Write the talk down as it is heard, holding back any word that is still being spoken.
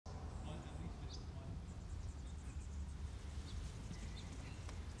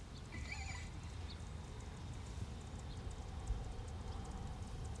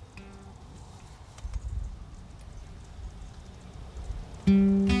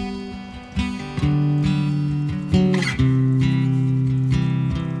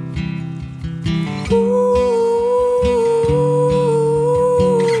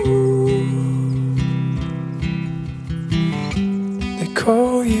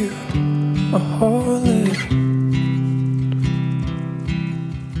you a harlot.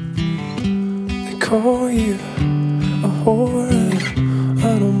 They call you a whore, and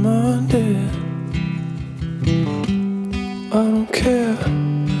I don't mind it. I don't care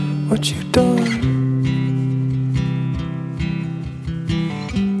what you've done.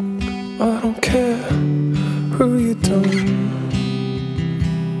 I don't care who you done.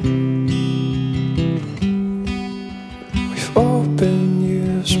 We've all been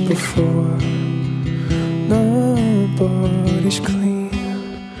used before. Nobody's clean.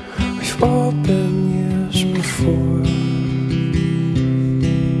 We've all been used before.